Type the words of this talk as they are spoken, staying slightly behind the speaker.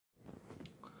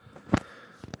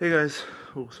Hey guys,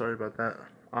 oh sorry about that.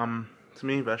 It's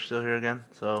me, Vash, still here again.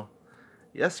 So,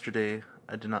 yesterday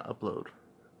I did not upload,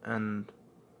 and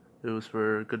it was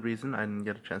for a good reason. I didn't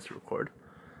get a chance to record.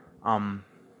 Um,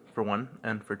 for one,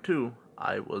 and for two,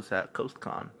 I was at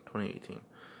CoastCon 2018.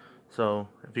 So,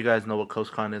 if you guys know what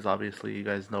CoastCon is, obviously you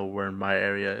guys know where my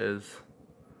area is.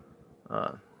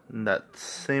 In that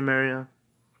same area.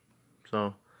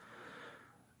 So,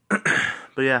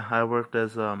 but yeah, I worked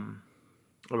as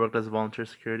a volunteer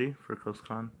security for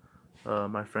CoastCon.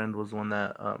 My friend was the one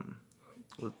that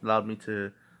allowed me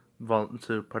to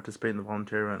to participate in the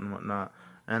volunteer event and whatnot.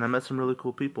 And I met some really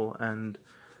cool people. And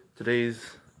today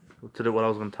what I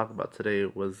was going to talk about today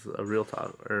was a real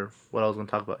talk, or what I was going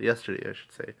to talk about yesterday, I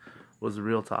should say, was a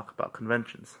real talk about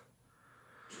conventions.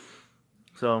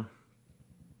 So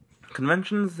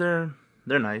conventions, they're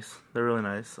nice. They're really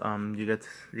nice. You get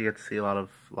to see a lot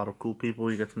of cool people.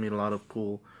 You get to meet a lot of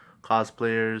cool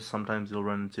cosplayers. Sometimes you'll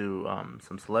run into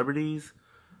some celebrities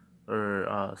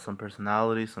or some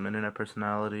personalities, some internet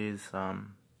personalities.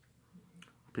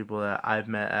 People that I've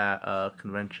met at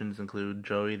conventions include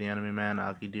Joey the Anime Man,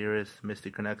 Aki Dearest,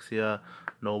 Misty Connexia,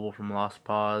 Noble from Lost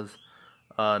Paws,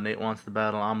 Nate Wants to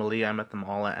Battle, Amelie. I met them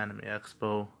all at Anime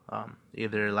Expo,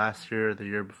 either last year, or the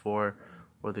year before,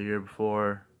 or the year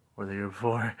before, or the year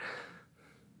before.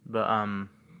 But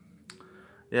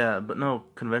yeah, but no,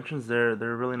 conventions, they're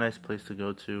a really nice place to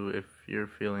go to if you're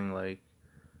feeling like,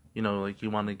 like you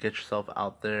want to get yourself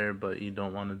out there, but you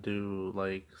don't want to do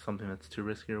like something that's too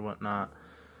risky or whatnot.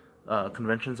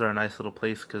 Conventions are a nice little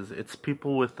place because it's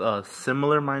people with a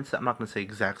similar mindset. I'm not going to say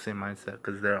exact same mindset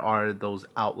because there are those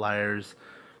outliers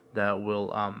that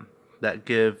will that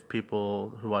give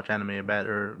people who watch anime a bad,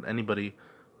 or anybody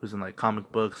who's in like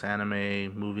comic books,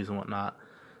 anime, movies, and whatnot.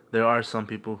 There are some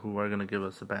people who are going to give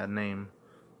us a bad name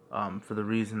for the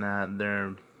reason that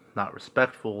they're not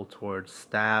respectful towards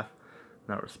staff,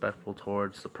 not respectful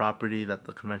towards the property that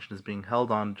the convention is being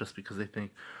held on, just because they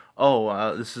think,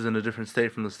 oh, this is in a different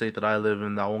state from the state that I live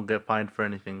in, I won't get fined for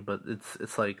anything. But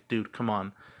it's like, dude, come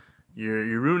on,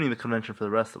 you're ruining the convention for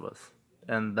the rest of us.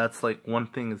 And that's like one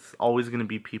thing, is always going to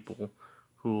be people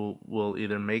who will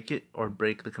either make it or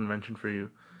break the convention for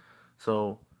you.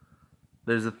 So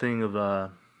there's a thing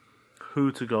of who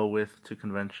to go with to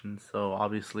conventions. So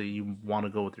obviously you want to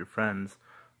go with your friends,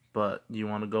 but you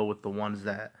want to go with the ones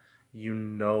that you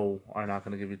know are not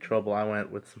going to give you trouble. I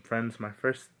went with some friends my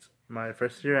first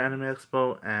year at Anime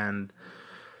Expo, and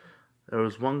there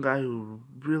was one guy who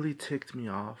really ticked me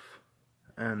off,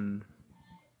 and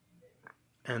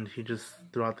he just,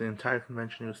 throughout the entire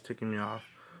convention, he was ticking me off,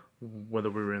 whether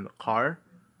we were in the car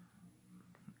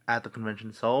at the convention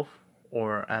itself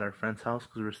or at our friend's house,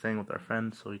 because we were staying with our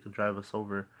friend so he could drive us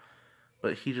over.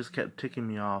 But he just kept ticking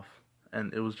me off,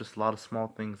 and it was just a lot of small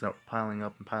things that were piling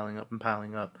up and piling up and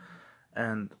piling up.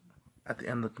 And at the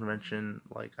end of the convention,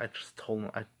 like, I just told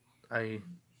him, I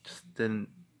just didn't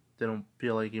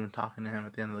feel like even talking to him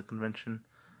at the end of the convention.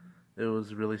 It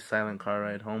was a really silent car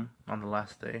ride home on the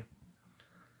last day,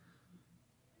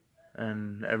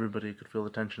 and everybody could feel the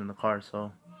tension in the car.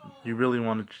 So you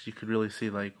could really see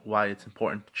like why it's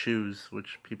important to choose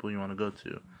which people you want to go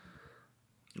to,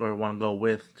 or want to go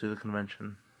with, to the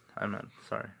convention.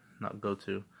 Sorry, not go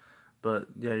to. But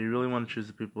yeah, you really want to choose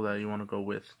the people that you want to go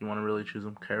with. You want to really choose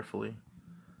them carefully.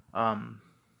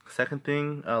 Second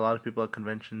thing, a lot of people at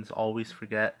conventions always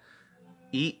forget: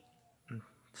 eat,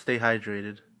 stay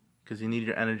hydrated, because you need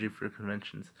your energy for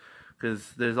conventions.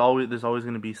 Because there's always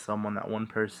going to be that one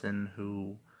person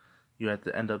who you have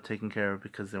to end up taking care of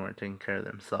because they weren't taking care of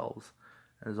themselves.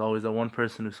 And there's always that one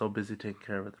person who's so busy taking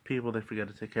care of other people they forget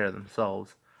to take care of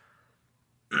themselves.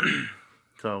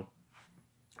 So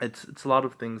it's a lot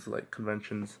of things like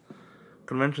conventions.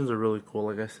 Conventions are really cool.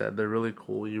 Like I said, they're really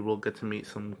cool. You will get to meet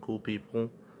some cool people.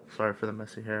 Sorry for the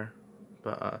messy hair,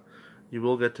 but you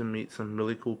will get to meet some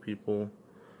really cool people.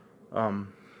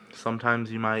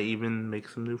 Sometimes you might even make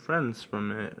some new friends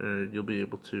from it, or you'll be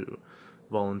able to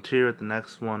volunteer at the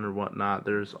next one or whatnot.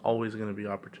 There's always going to be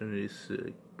opportunities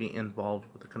to be involved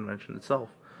with the convention itself.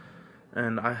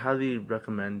 And I highly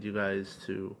recommend you guys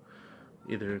to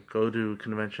either go to a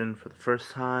convention for the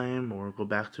first time or go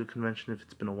back to a convention if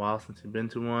it's been a while since you've been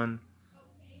to one.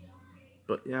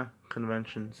 But yeah,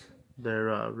 conventions,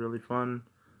 they're really fun,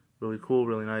 really cool,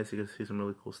 really nice. You get to see some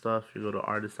really cool stuff. You go to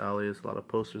Artist Alley, there's a lot of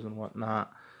posters and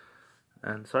whatnot.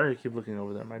 And sorry, I keep looking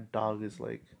over there. My dog is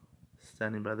like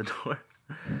standing by the door.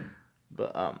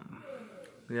 But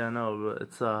yeah, no, but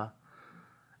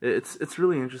it's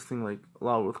really interesting. Like, a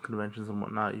lot with conventions and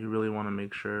whatnot, you really want to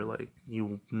make sure like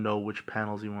you know which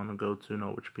panels you want to go to,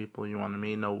 know which people you want to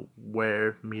meet, know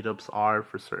where meetups are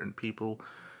for certain people,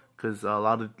 because a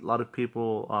lot of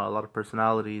people, a lot of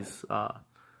personalities,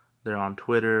 they're on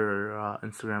Twitter or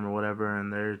Instagram or whatever,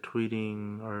 and they're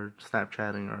tweeting or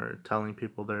Snapchatting or telling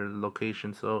people their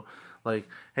location. So, like,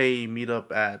 hey, meet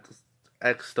up at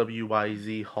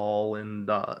XWYZ Hall in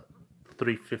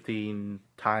 315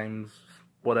 times,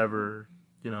 whatever,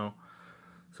 you know.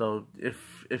 So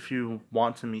if you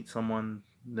want to meet someone,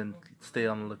 then stay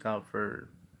on the lookout for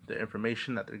the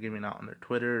information that they're giving out on their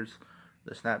Twitters,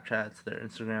 their Snapchats, their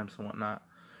Instagrams, and whatnot.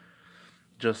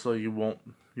 Just so you won't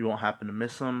happen to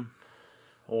miss them,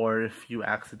 or if you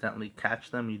accidentally catch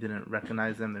them, you didn't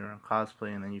recognize them, they were in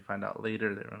cosplay, and then you find out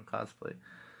later they were in cosplay.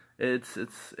 It's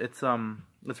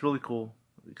really cool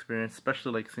experience,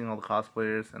 especially like seeing all the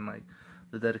cosplayers and like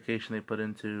the dedication they put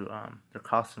into their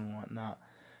costume and whatnot.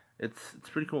 It's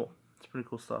pretty cool. It's pretty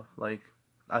cool stuff. Like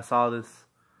I saw this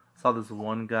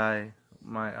one guy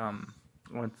when I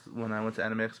went to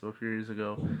Anime Expo a few years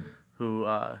ago, who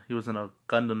he was in a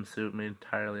Gundam suit made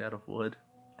entirely out of wood,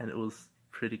 and it was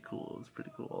pretty cool. It was pretty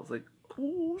cool. I was like,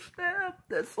 cool snap,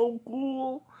 that's so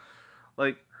cool.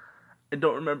 Like I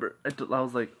don't remember. I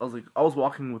was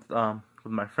walking with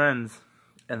my friends,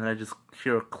 and then I just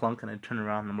hear a clunk, and I turn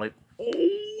around, and I'm like,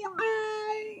 oh no!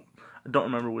 I don't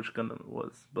remember which Gundam it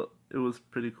was, but it was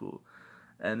pretty cool.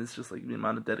 And it's just like the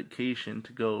amount of dedication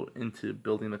to go into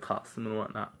building the costume and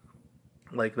whatnot.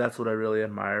 Like that's what I really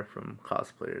admire from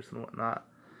cosplayers and whatnot.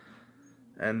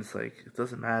 And it's like it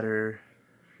doesn't matter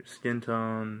your skin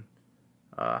tone,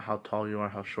 how tall you are,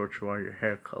 how short you are, your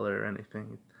hair color, or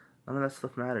anything. None of that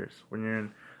stuff matters. When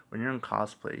you're in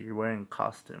cosplay, you're wearing a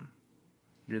costume.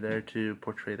 You're there to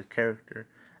portray the character,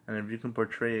 and if you can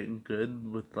portray it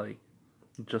good with like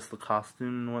just the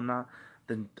costume and whatnot,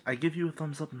 then I give you a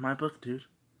thumbs up in my book, dude.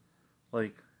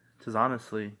 Like, because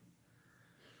honestly,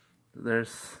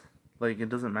 there's like it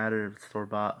doesn't matter if it's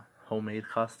store-bought, homemade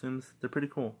costumes. They're pretty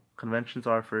cool. Conventions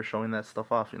are for showing that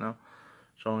stuff off, you know,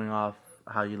 showing off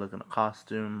how you look in a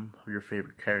costume, your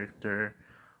favorite character,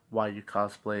 why you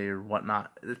cosplay or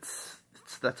whatnot. It's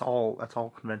that's all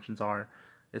conventions are.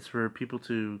 It's for people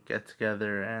to get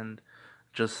together and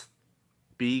just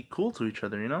be cool to each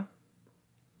other, you know.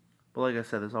 But like I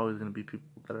said, there's always gonna be people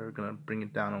that are gonna bring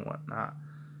it down and whatnot.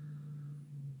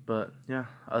 But yeah,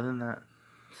 other than that,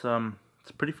 it's a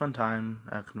pretty fun time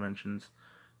at conventions.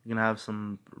 You can have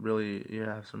some really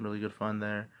good fun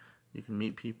there. You can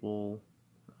meet people.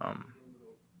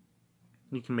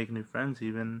 You can make new friends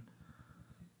even.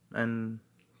 And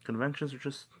conventions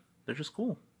they're just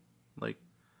cool. Like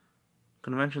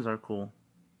conventions are cool.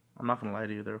 I'm not gonna lie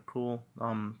to you, they're cool.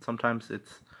 Sometimes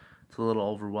it's a little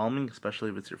overwhelming, especially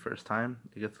if it's your first time.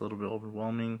 It gets a little bit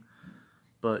overwhelming,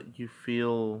 but you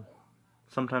feel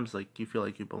sometimes like you feel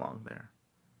like you belong there.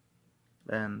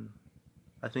 And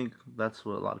I think that's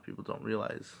what a lot of people don't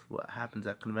realize. What happens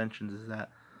at conventions is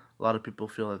that a lot of people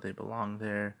feel that they belong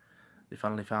there. They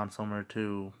finally found somewhere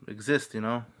to exist, you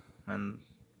know, and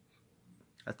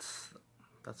that's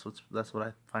that's what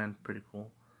I find pretty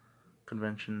cool.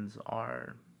 Conventions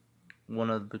are one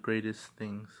of the greatest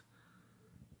things.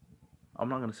 I'm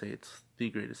not gonna say it's the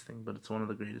greatest thing, but it's one of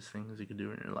the greatest things you could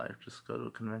do in your life. Just go to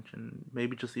a convention,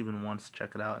 maybe just even once,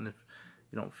 check it out, and if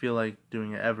you don't feel like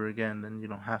doing it ever again, then you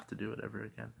don't have to do it ever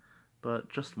again. But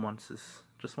just once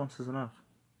is enough.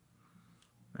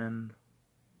 And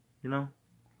you know,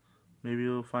 maybe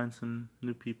you'll find some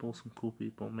new people, some cool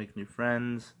people, make new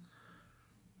friends,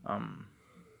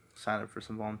 sign up for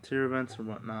some volunteer events or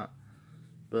whatnot.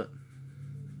 But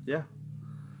yeah,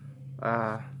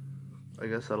 I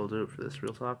guess that'll do it for this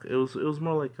real talk. It was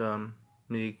more like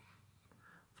me.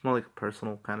 It's more like a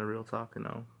personal kind of real talk, you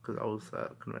know, because I was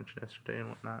at a convention yesterday and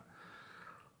whatnot.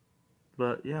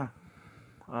 But yeah,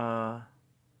 that's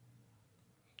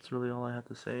really all I have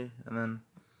to say. And then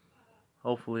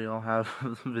hopefully I'll have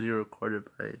the video recorded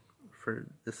for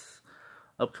this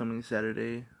upcoming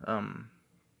Saturday.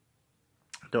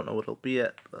 Don't know what it'll be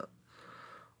yet, but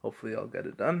hopefully I'll get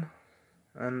it done.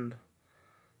 And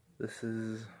this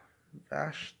is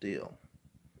Vash Deal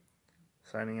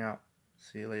signing out.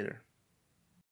 See you later.